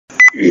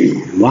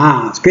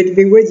Wow, it's good to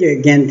be with you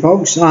again,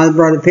 folks.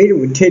 Brother Peter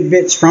with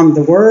tidbits from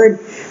the Word.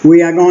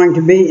 We are going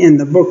to be in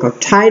the book of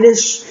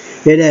Titus.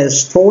 It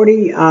has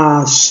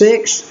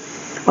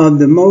 46 of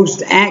the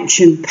most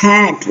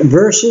action-packed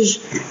verses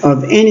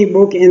of any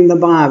book in the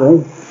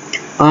Bible.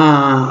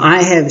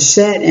 I have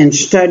sat and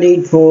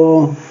studied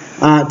for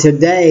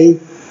today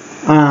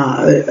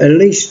at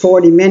least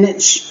 40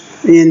 minutes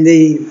in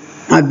the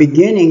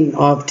beginning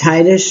of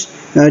Titus.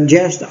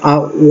 Just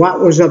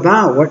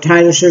what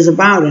Titus is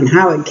about, and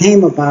how it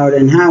came about,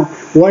 and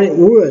what it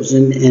was,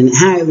 and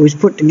how it was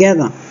put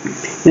together.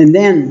 And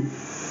then,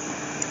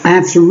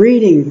 after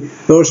reading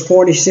those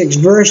 46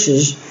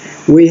 verses,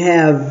 we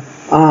have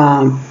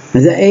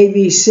the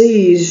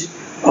ABCs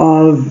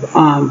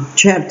of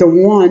chapter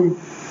 1,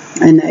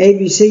 and the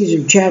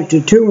ABCs of chapter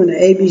 2, and the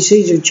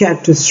ABCs of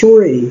chapter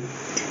 3.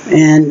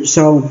 And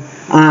so,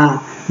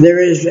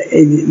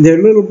 the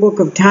little book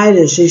of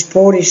Titus, these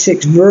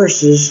 46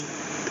 verses,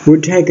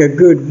 would take a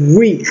good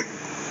week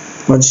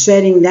of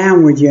sitting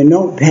down with your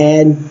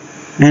notepad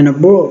and a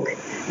book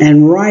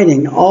and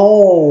writing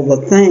all the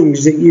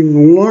things that you've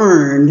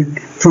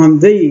learned from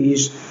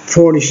these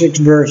 46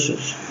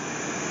 verses.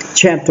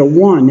 Chapter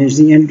 1 is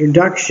the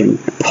introduction.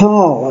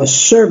 Paul, a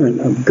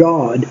servant of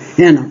God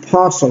and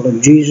apostle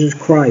of Jesus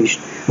Christ,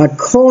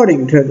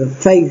 according to the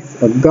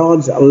faith of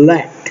God's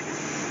elect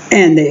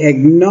and the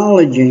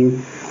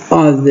acknowledging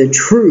of the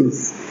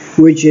truth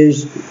which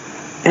is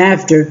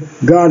after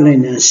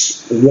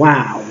godliness.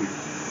 Wow.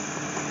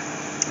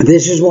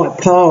 This is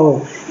what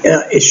Paul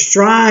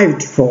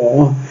strived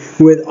for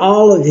with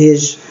all of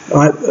his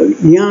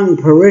young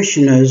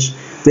parishioners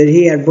that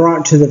he had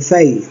brought to the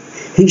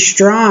faith. He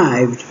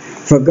strived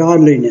for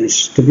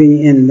godliness to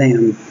be in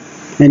them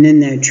and in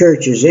their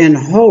churches, in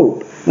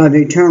hope of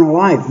eternal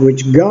life,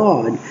 which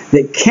God,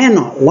 that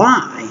cannot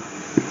lie,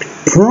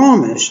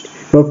 promised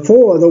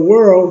before the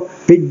world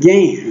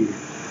began.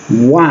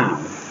 Wow.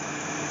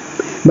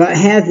 But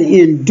hath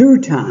in due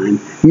time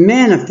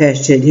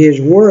manifested his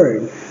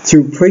word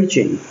through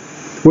preaching,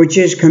 which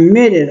is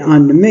committed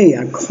unto me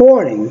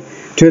according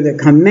to the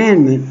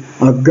commandment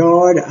of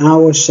God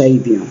our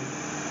Savior.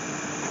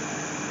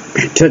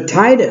 To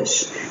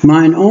Titus,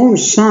 mine own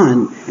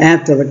son,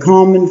 after the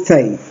common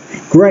faith,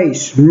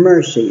 grace,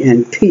 mercy,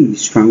 and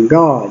peace from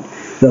God,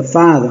 the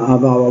Father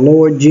of our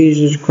Lord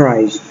Jesus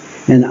Christ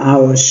and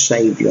our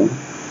Savior.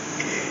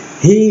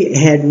 He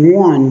had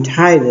won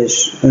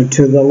Titus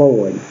to the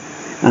Lord.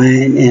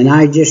 And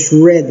I just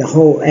read the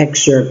whole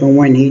excerpt on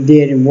when he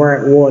did and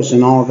where it was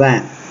and all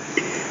that.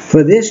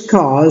 For this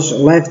cause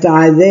left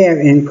I there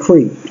in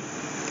Crete,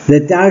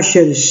 that thou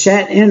shouldest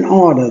set in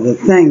order the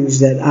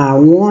things that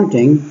are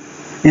wanting,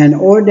 and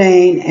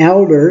ordain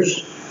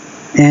elders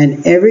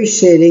in every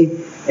city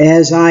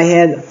as I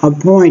had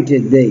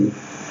appointed thee.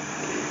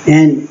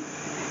 And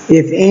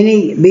if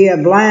any be a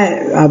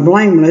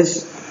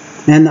blameless,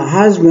 and the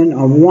husband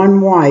of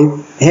one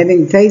wife,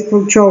 having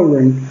faithful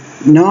children,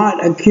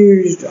 not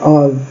accused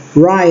of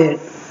riot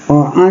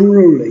or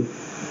unruly.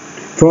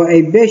 For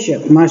a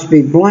bishop must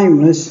be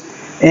blameless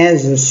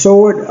as the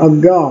steward of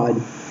God,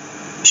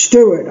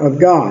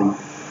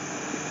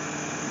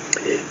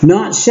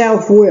 not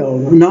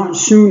self-willed, not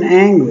soon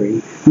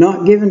angry,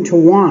 not given to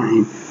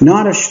wine,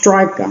 not a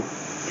striker,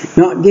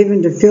 not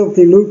given to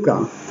filthy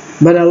lucre,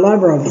 but a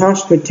lover of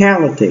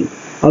hospitality,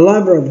 a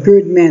lover of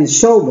good men,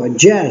 sober,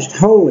 just,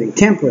 holy,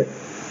 temperate,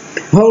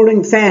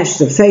 holding fast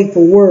the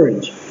faithful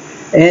words,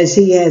 as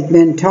he hath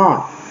been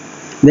taught,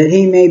 that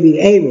he may be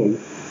able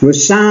with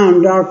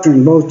sound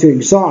doctrine both to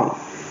exhort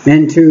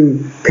and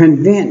to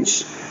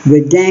convince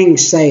the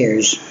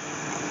gainsayers.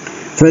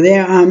 For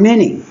there are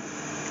many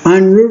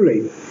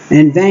unruly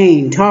and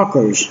vain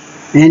talkers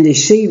and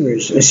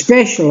deceivers,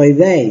 especially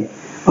they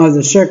of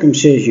the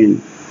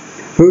circumcision,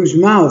 whose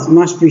mouth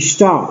must be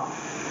stopped,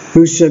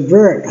 who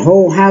subvert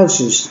whole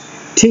houses,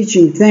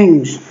 teaching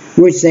things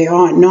which they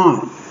ought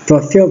not,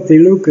 for filthy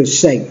lucre's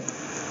sake.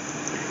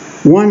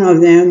 One of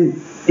them,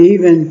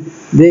 even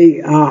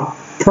the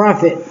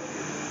prophet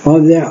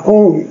of their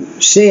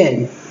own,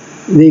 said,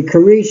 the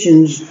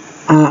Cretans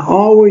are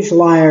always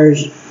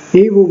liars,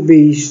 evil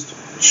beasts,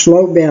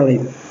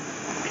 slow-bellied.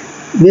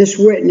 This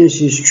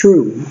witness is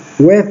true.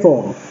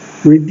 Wherefore,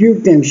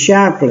 rebuke them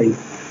sharply,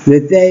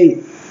 that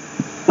they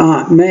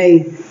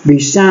may be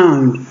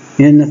sound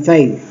in the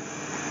faith,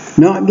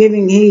 not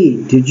giving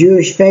heed to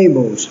Jewish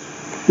fables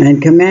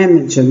and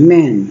commandments of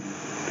men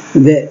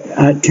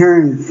that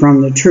turn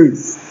from the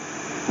truth.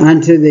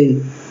 Unto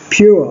the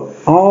pure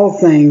all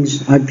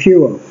things are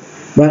pure,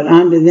 but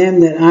unto them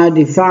that are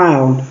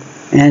defiled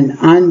and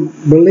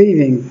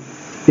unbelieving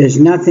is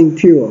nothing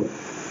pure,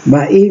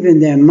 but even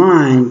their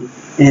mind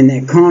and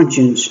their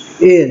conscience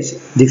is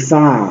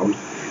defiled.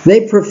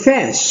 They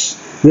profess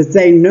that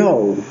they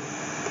know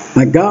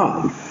a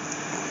God,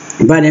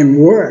 but in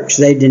works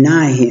they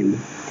deny him,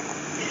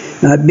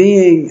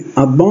 being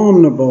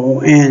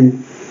abominable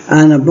and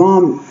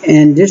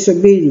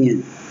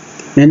disobedient,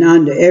 and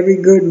unto every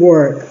good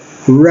work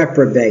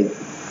reprobate.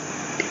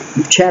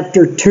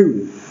 Chapter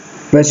 2.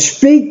 But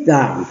speak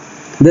thou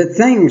the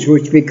things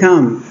which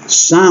become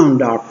sound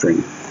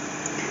doctrine,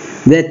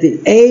 that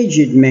the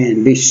aged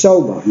men be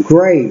sober,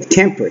 grave,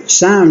 temperate,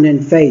 sound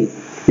in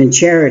faith, in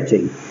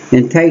charity,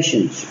 in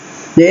patience.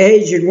 The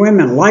aged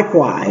women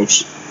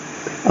likewise,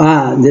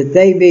 that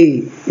they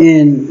be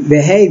in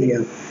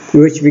behavior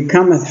which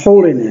becometh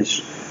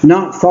holiness,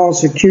 not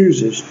false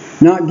accusers,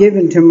 not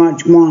given to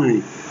much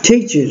wine,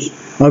 teachers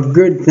of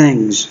good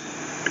things,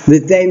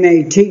 that they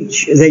may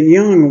teach the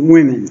young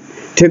women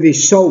to be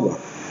sober,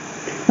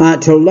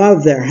 to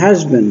love their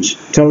husbands,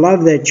 to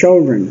love their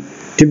children,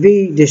 to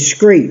be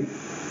discreet,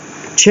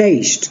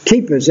 chaste,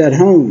 keepers at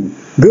home,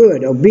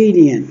 good,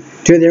 obedient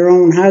to their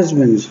own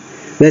husbands,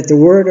 that the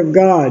word of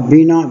God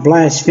be not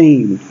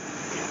blasphemed.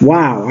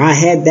 Wow, I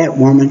had that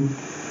woman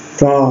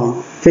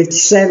for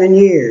 57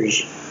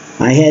 years.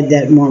 I had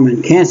that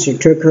woman. Cancer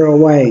took her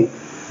away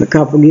a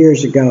couple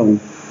years ago.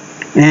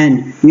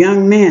 And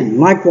young men,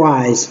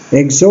 likewise,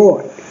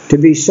 exhort to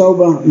be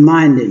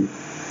sober-minded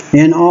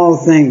in all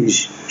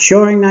things,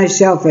 showing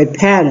thyself a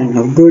pattern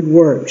of good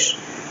works,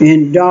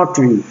 in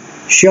doctrine,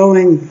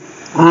 showing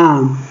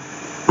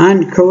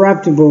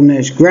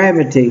uncorruptibleness,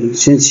 gravity,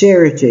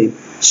 sincerity,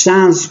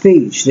 sound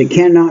speech that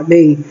cannot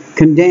be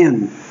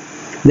condemned,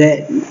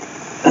 that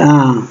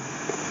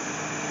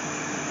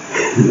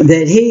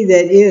he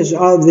that is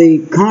of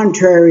the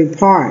contrary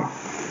part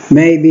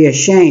may be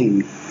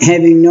ashamed,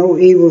 having no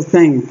evil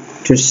thing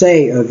to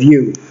say of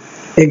you.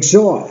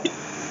 Exhort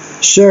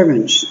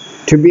servants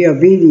to be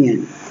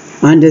obedient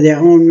unto their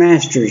own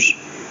masters,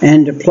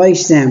 and to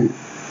place them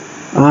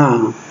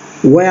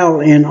well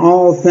in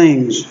all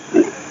things,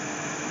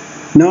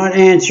 not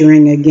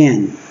answering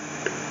again,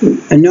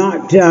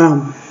 not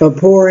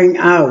pouring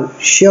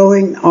out,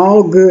 showing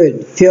all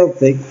good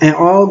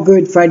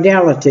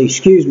fidelity,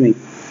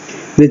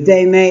 that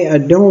they may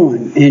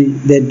adorn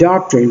in the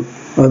doctrine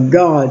of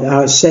God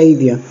our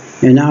Savior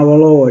and our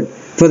Lord.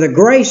 For the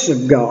grace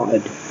of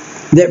God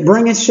that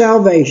bringeth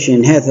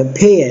salvation hath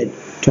appeared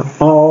to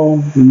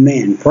all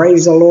men.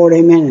 Praise the Lord,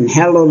 amen, and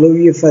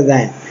hallelujah for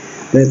that.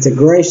 That the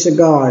grace of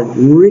God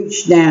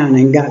reached down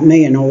and got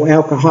me, an old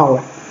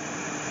alcoholic,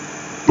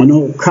 an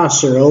old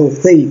cusser, old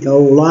thief,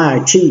 old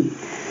liar, cheat,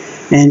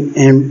 and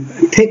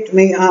picked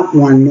me up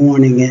one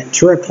morning at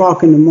 3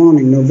 o'clock in the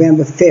morning,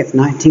 November 5th,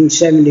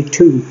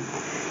 1972,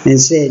 and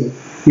said,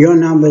 your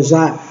number's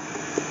up.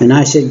 And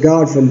I said,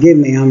 God forgive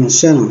me, I'm a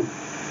sinner.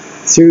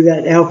 Threw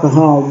that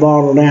alcohol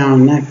bottle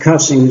down, that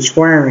cussing and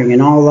swearing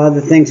and all the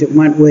other things that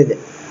went with it.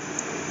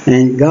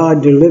 And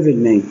God delivered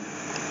me,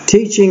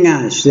 teaching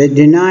us that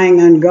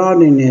denying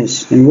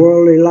ungodliness and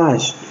worldly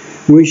lust,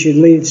 we should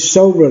live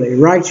soberly,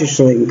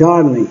 righteously, and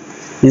godly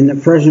in the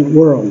present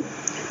world,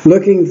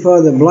 looking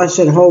for the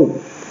blessed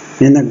hope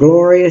and the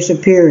glorious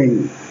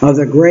appearing of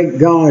the great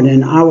God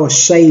and our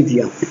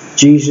Savior,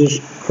 Jesus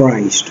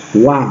Christ.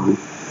 Wow.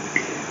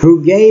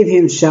 Who gave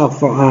himself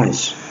for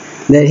us,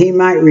 that he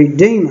might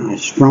redeem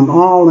us from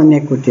all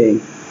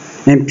iniquity,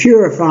 and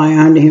purify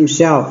unto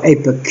himself a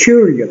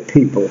peculiar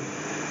people,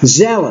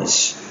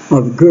 zealous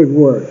of good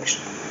works.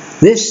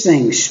 This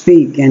thing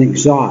speak and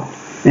exhort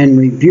and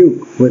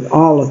rebuke with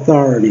all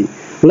authority.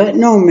 Let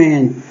no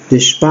man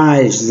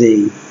despise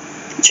thee.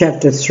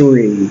 Chapter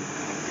 3.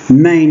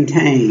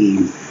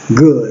 Maintain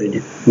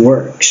good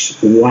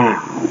works.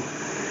 Wow.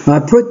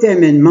 Put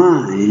them in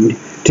mind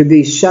to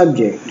be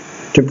subject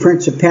to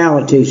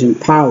principalities and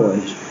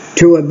powers,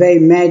 to obey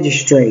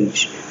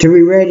magistrates, to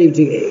be ready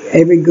to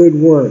every good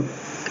work,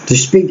 to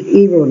speak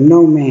evil of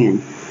no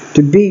man,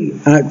 to be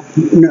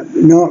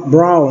not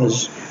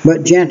brawlers,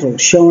 but gentle,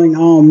 showing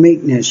all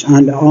meekness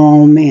unto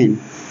all men.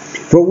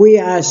 For we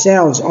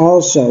ourselves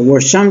also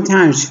were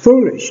sometimes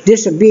foolish,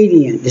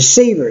 disobedient,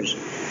 deceivers,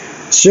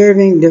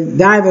 serving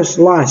divers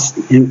lusts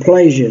and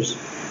pleasures,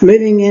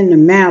 living in the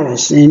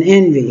malice and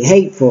envy,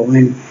 hateful,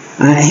 and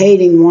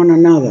hating one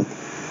another.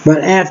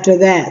 But after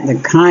that, the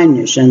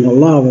kindness and the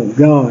love of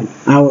God,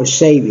 our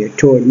Savior,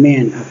 toward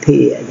men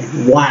appeared.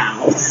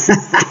 Wow.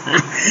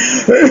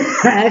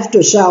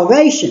 After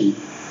salvation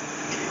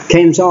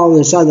came all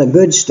this other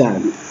good stuff,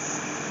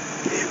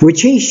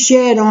 which he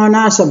shed on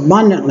us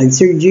abundantly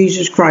through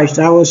Jesus Christ,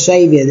 our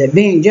Savior, that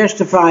being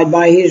justified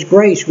by his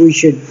grace, we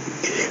should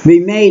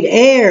be made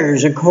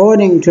heirs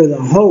according to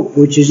the hope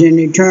which is in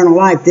eternal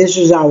life. This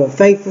is our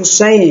faithful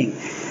saying,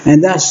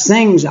 and thus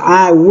things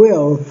I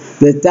will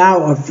that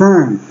thou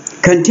affirm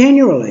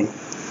continually,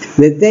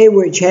 that they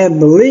which have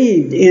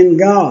believed in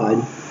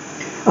God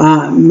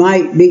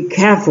might be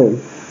careful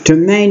to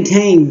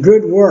maintain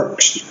good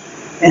works.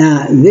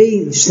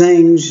 These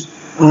things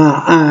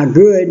are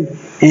good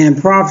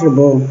and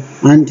profitable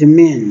unto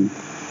men.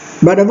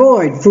 But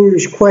avoid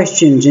foolish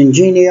questions and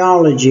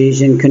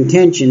genealogies and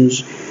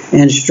contentions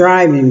and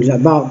strivings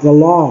about the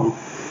law,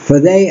 for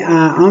they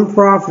are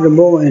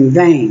unprofitable and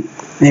vain.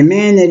 A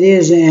man that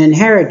is an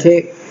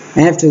heretic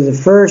after the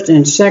first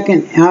and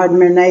second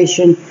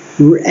admonition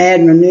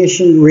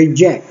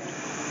reject,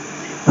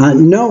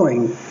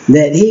 knowing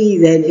that he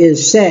that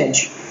is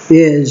such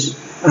is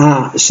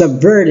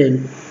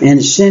subverted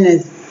and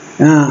sinneth,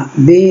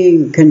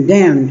 being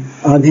condemned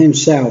of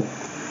himself.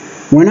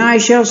 When I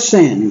shall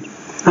send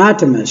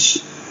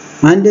Artemis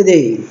unto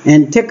thee,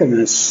 and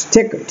Tychicus,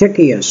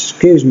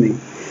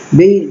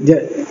 be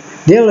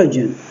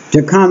diligent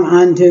to come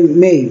unto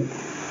me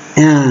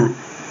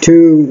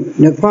to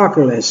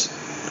Neapolis,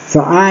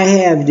 for I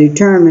have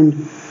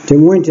determined to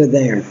winter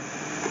there.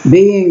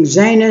 Being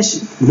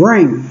Zanus,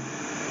 bring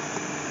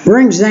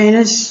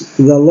Zanus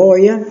the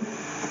lawyer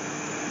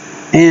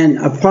and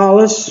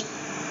Apollos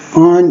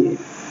on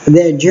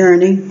their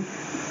journey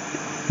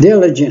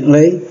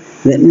diligently,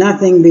 that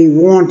nothing be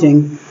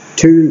wanting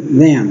to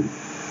them.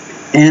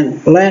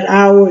 And let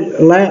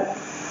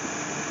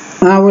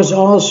ours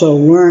also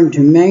learn to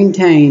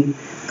maintain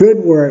good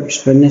works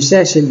for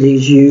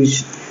necessity's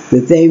use,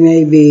 that they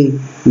may be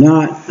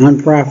not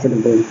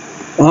unprofitable.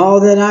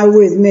 All that are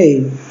with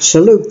me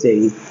salute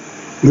thee,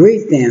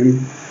 greet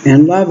them,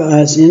 and love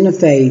us in the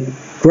faith.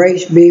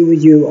 Grace be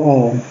with you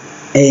all.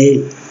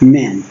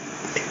 Amen.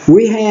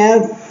 We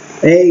have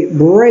a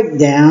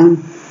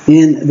breakdown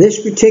in this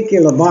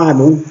particular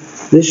Bible.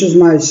 This is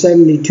my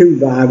 72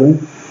 Bible,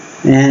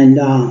 and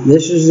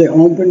this is the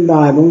Open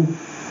Bible,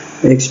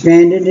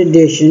 expanded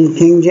edition,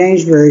 King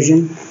James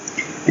Version,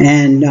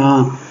 and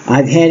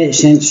I've had it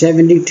since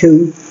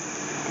 72,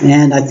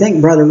 and I think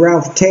Brother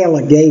Ralph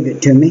Taylor gave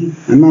it to me.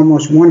 I'm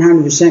almost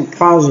 100%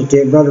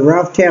 positive Brother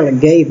Ralph Taylor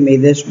gave me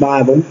this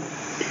Bible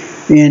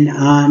in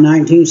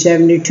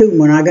 1972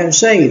 when I got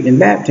saved and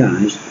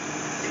baptized.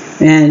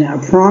 And a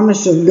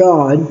promise of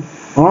God,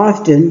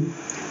 often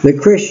the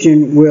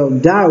Christian will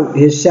doubt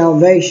his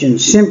salvation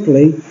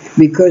simply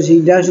because he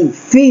doesn't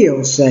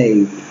feel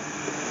saved,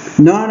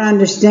 not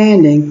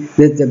understanding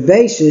that the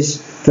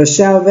basis for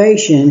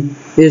salvation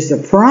is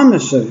the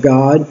promise of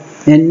God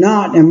and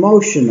not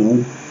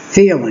emotional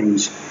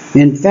feelings.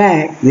 In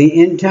fact,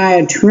 the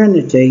entire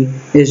Trinity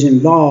is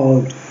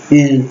involved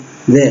in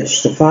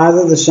this: the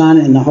Father, the Son,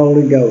 and the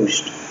Holy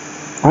Ghost.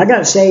 I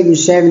got saved in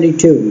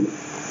 72.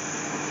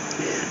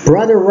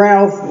 Brother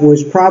Ralph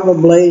was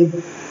probably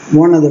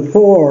one of the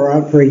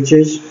poorer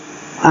preachers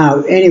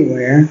out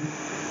anywhere,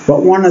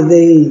 but one of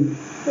the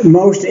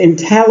most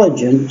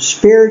intelligent,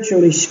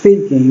 spiritually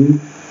speaking,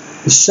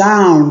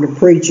 sound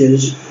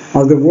preachers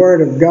of the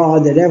Word of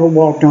God that ever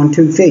walked on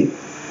 2 feet.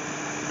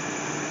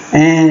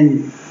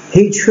 And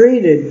he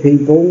treated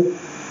people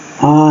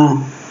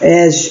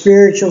as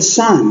spiritual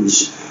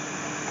sons.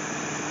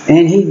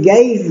 And he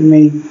gave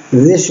me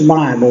this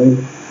Bible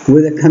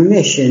with a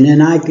commission,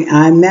 and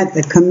I met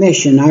the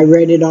commission. I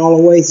read it all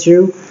the way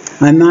through.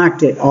 I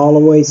marked it all the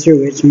way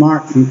through. It's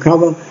marked from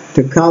cover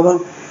to cover,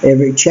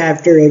 every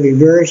chapter, every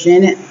verse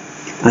in it.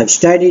 I've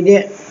studied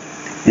it,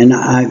 and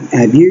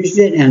I've used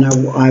it, and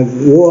I've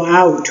wore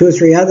out 2 or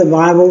 3 other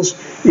Bibles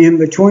in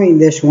between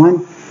this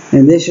one,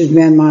 and this has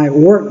been my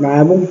work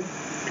Bible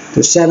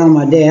to set on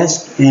my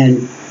desk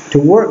and to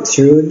work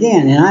through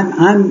again. And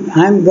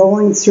I'm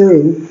going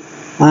through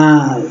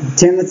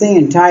Timothy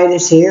and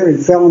Titus here and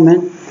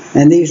Philemon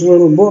and these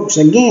little books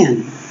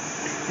again,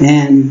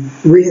 and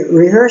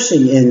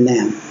rehearsing in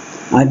them.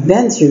 I've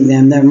been through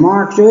them. They're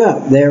marked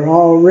up. They're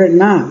all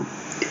written out.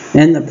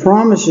 And the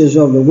promises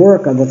of the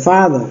work of the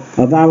Father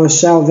of our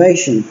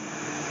salvation,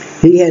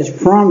 He has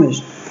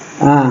promised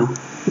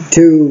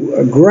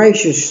to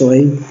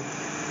graciously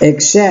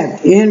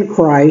accept in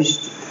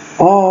Christ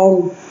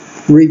all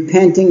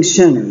repenting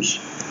sinners.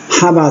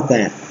 How about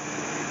that?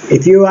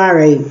 If you are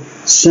a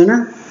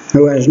sinner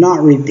who has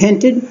not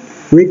repented,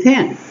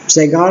 repent.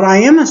 Say, God, I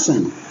am a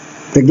sinner.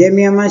 Forgive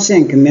me of my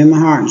sin. Come in my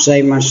heart and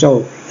save my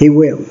soul. He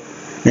will.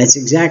 That's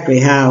exactly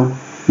how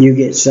you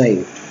get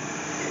saved.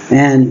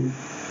 And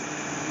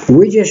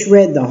we just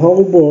read the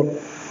whole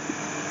book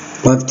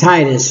of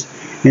Titus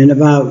in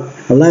about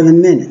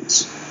 11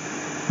 minutes.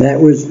 That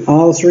was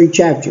all 3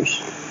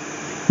 chapters.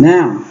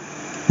 Now,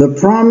 the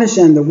promise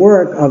and the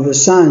work of the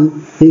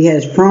Son, He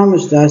has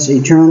promised us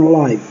eternal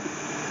life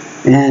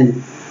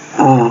and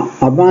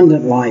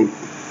abundant life,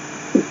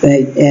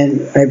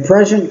 and a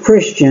present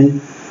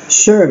Christian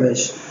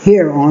service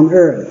here on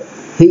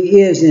earth.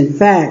 He is, in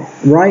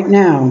fact, right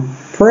now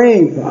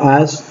praying for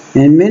us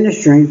and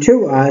ministering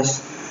to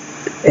us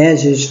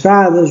as His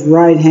Father's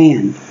right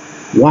hand.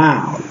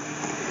 Wow.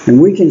 And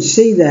we can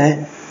see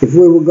that if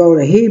we will go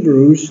to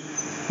Hebrews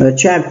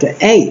chapter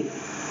 8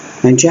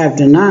 and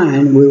chapter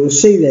 9, we will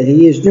see that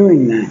He is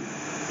doing that.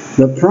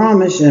 The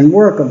promise and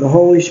work of the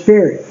Holy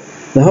Spirit.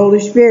 The Holy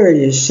Spirit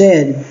is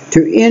said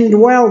to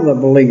indwell the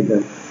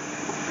believer,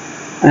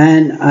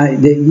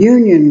 and the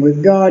union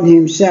with God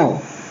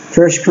Himself.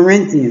 1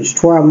 Corinthians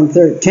 12 and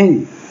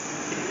 13.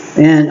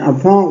 And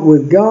upon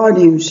with God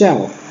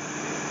Himself.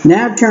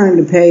 Now turn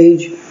to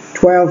page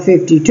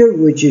 1252,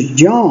 which is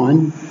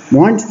John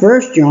 1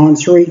 John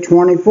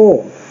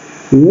 3:24.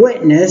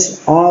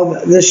 Witness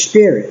of the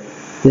Spirit.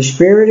 The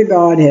Spirit of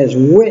God has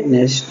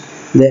witnessed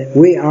that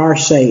we are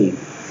saved.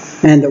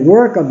 And the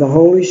work of the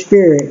Holy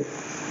Spirit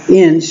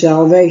in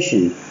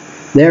salvation.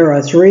 There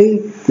are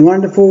 3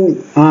 wonderful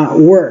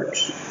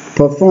works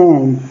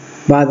performed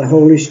by the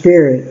Holy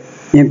Spirit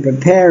in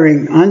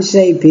preparing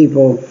unsaved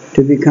people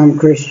to become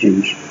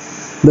Christians.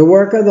 The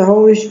work of the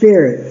Holy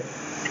Spirit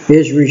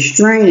is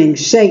restraining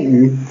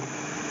Satan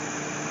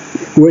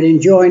would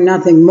enjoy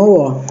nothing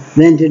more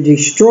than to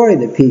destroy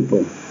the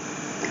people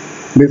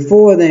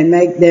before they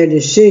make their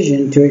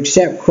decision to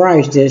accept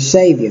Christ as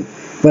Savior.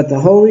 But the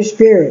Holy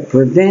Spirit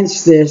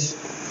prevents this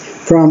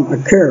from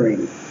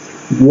occurring.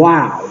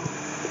 Wow.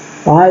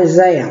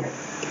 Isaiah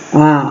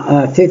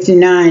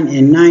 59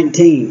 and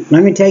 19.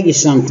 Let me tell you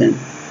something.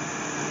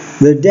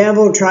 The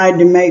devil tried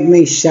to make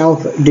me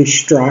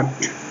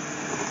self-destruct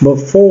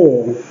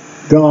before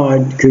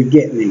God could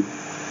get me.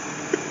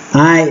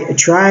 I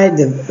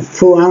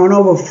went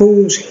over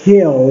Fool's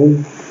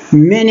Hill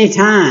many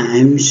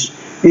times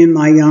in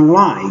my young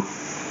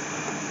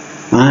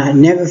life. I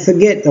never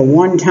forget the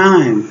one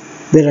time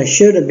that I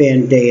should have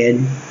been dead.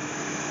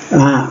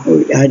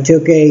 I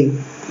took a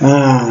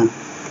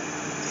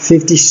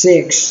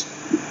 56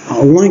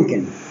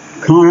 Lincoln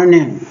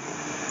Continental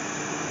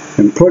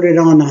and put it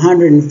on the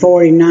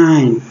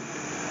 149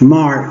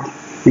 mark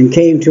and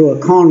came to a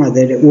corner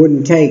that it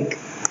wouldn't take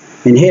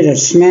and hit a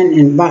cement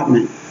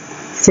embankment.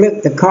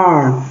 Flipped the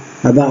car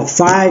about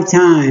 5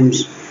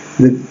 times.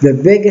 The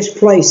biggest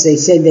place they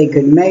said they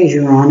could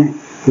measure on it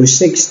was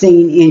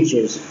 16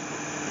 inches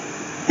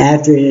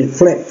after it had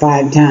flipped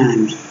 5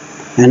 times.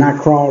 And I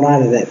crawled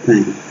out of that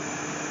thing.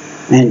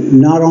 And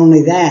not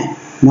only that,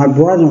 my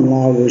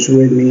brother-in-law was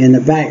with me in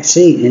the back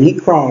seat, and he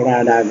crawled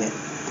out of it.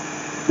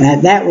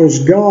 And that was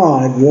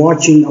God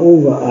watching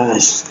over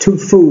us. 2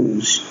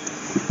 fools.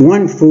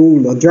 One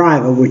fool, the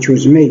driver, which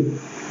was me.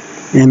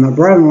 And my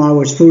brother-in-law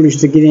was foolish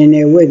to get in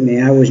there with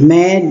me. I was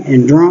mad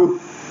and drunk,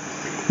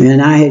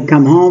 and I had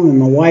come home, and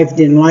my wife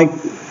didn't like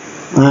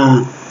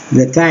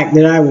the fact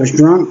that I was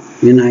drunk.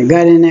 And I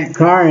got in that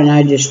car, and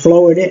I just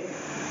floored it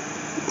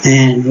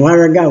and let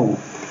her go.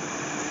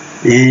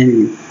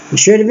 And I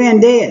should have been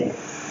dead.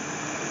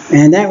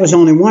 And that was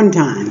only one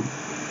time.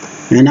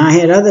 And I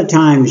had other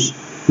times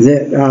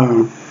that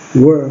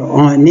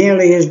were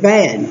nearly as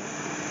bad.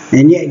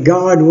 And yet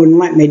God wouldn't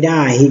let me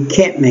die. He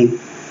kept me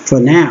for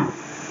now,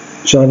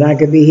 so that I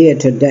could be here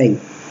today.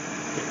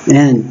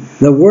 And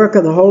the work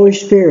of the Holy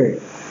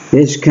Spirit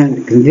is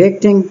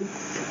convicting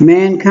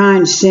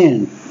mankind's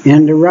sin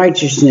and the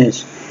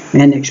righteousness,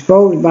 and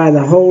exposed by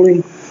the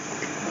Holy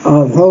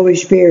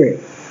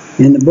Spirit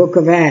in the book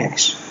of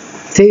Acts.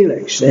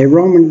 Felix, a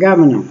Roman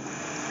governor,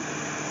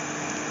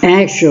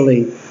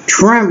 actually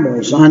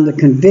trembles under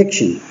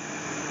conviction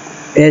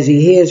as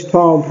he hears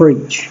Paul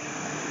preach.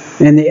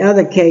 And the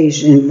other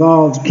case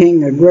involves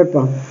King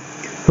Agrippa,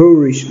 who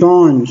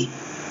responds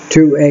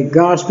to a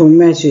gospel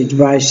message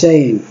by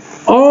saying,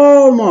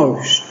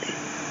 "Almost,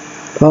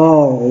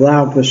 Paul,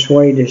 thou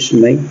persuadest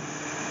me.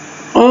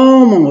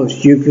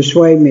 Almost you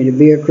persuade me to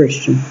be a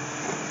Christian."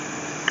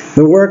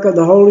 The work of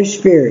the Holy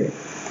Spirit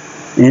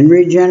and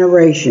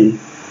regeneration.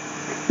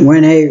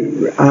 When a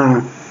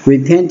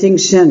repenting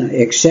sinner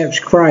accepts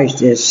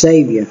Christ as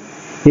Savior,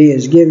 he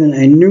is given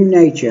a new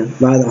nature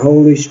by the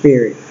Holy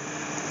Spirit.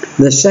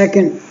 The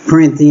 2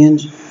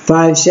 Corinthians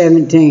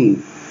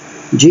 5:17.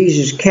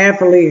 Jesus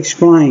carefully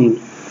explained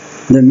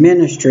the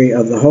ministry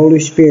of the Holy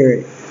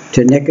Spirit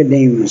to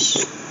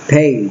Nicodemus.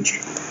 Page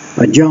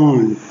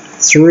John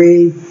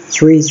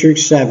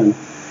 3:3-7.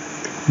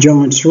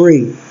 John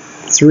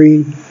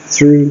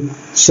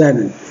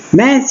 3:3-7.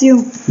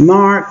 Matthew,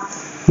 Mark,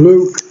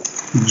 Luke,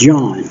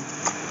 John.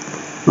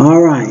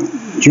 All right,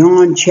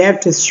 John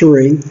chapter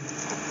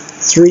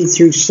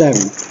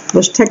 3:3-7.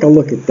 Let's take a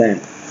look at that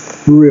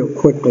real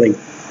quickly.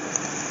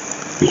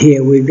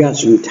 Here we've got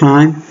some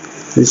time.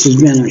 This has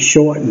been a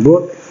short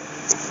book.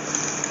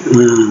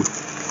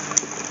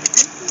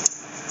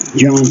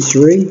 John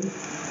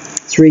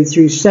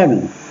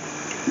 3:3-7.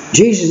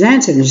 Jesus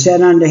answered and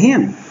said unto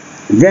him,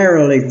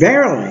 "Verily,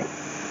 verily."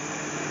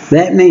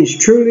 That means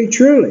truly,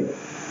 truly.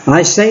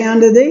 I say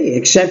unto thee,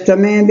 except a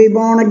man be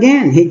born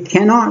again, he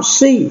cannot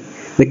see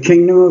the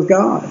kingdom of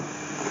God.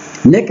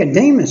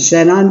 Nicodemus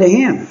said unto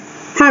him,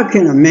 How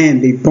can a man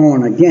be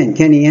born again?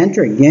 Can he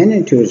enter again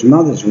into his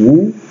mother's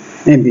womb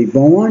and be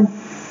born?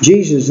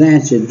 Jesus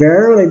answered,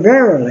 Verily,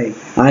 verily,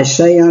 I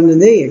say unto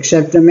thee,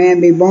 except a man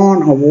be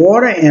born of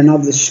water and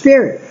of the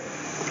Spirit,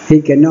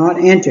 he cannot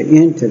enter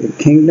into the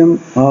kingdom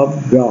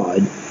of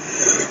God.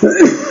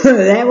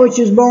 That which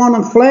is born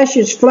of flesh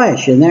is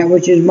flesh, and that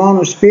which is born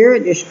of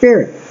spirit is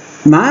spirit.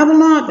 Marvel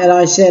not that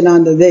I said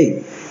unto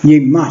thee, Ye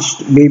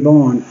must be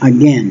born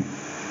again.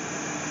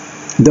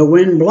 The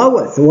wind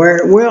bloweth where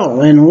it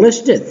will, and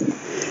listeth,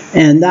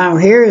 and thou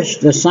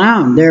hearest the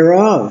sound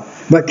thereof,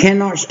 but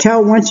cannot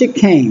tell whence it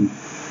came,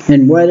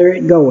 and whither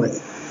it goeth.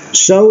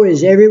 So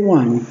is every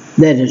one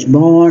that is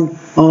born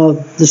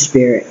of the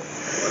Spirit.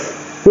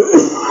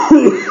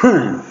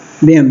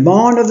 Being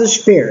born of the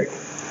Spirit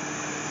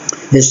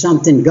is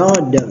something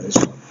God does.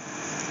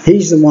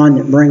 He's the one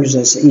that brings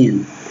us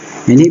in.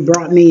 And He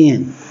brought me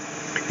in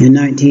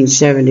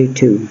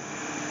 1972.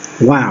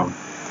 Wow.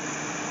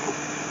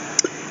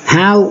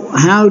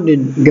 How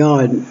did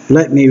God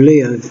let me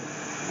live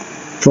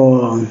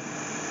for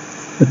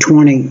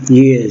 20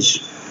 years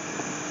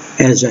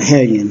as a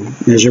hellion,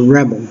 as a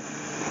rebel?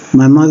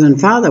 My mother and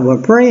father were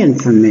praying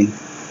for me.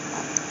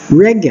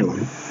 regular,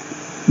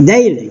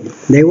 daily.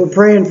 They were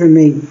praying for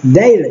me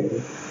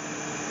daily,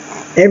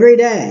 every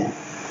day,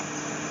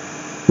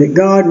 that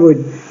God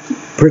would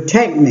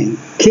protect me,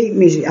 keep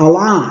me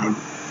alive,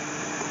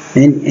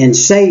 and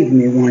save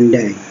me one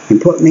day,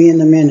 and put me in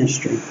the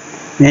ministry.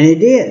 And He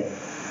did.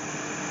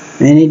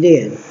 And He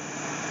did.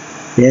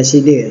 Yes,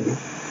 He did.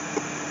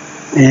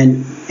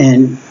 And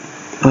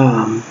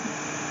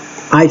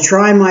I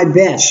try my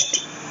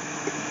best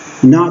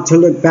not to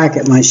look back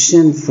at my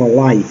sinful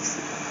life.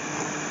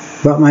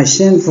 But my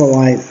sinful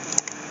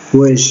life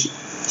was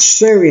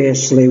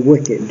seriously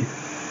wicked.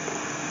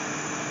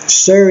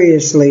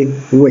 Seriously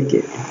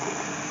wicked.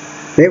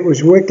 It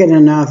was wicked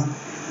enough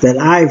that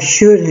I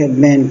should have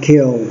been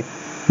killed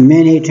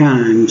many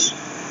times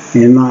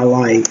in my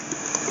life.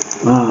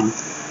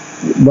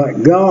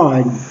 But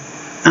God,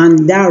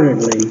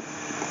 undoubtedly,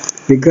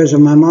 because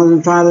of my mother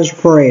and father's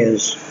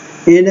prayers,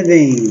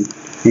 intervened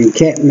and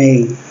kept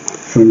me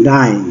from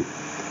dying.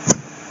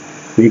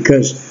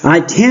 Because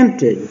I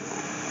tempted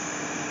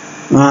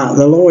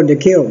the Lord to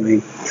kill me,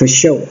 for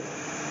sure,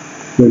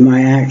 with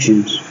my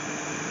actions.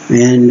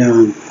 And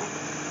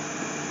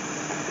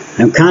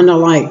I'm kind of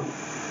like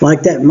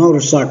that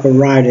motorcycle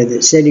rider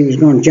that said he was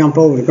going to jump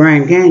over the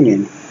Grand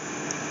Canyon,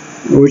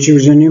 which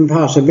was an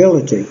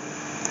impossibility.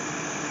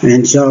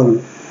 And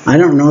so, I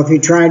don't know if he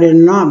tried it or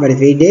not, but if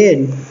he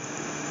did,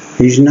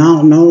 he's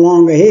no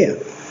longer here.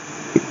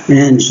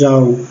 And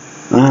so,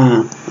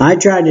 I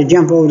tried to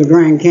jump over the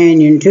Grand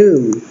Canyon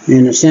too,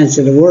 in the sense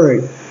of the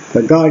word,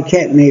 but God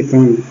kept me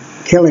from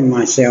killing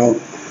myself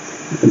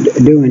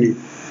doing it.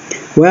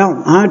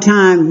 Well, our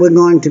time, we're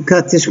going to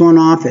cut this one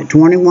off at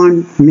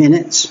 21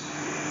 minutes.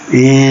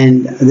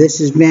 And this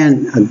has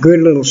been a good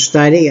little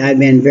study. I've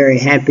been very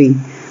happy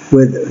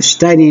with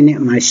studying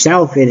it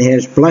myself. It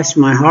has blessed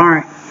my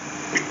heart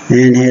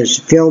and has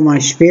filled my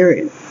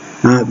spirit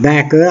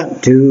back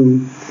up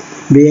to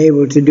be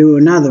able to do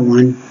another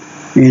one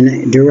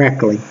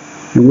directly.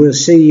 And we'll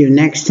see you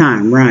next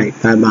time. Right.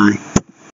 Bye-bye.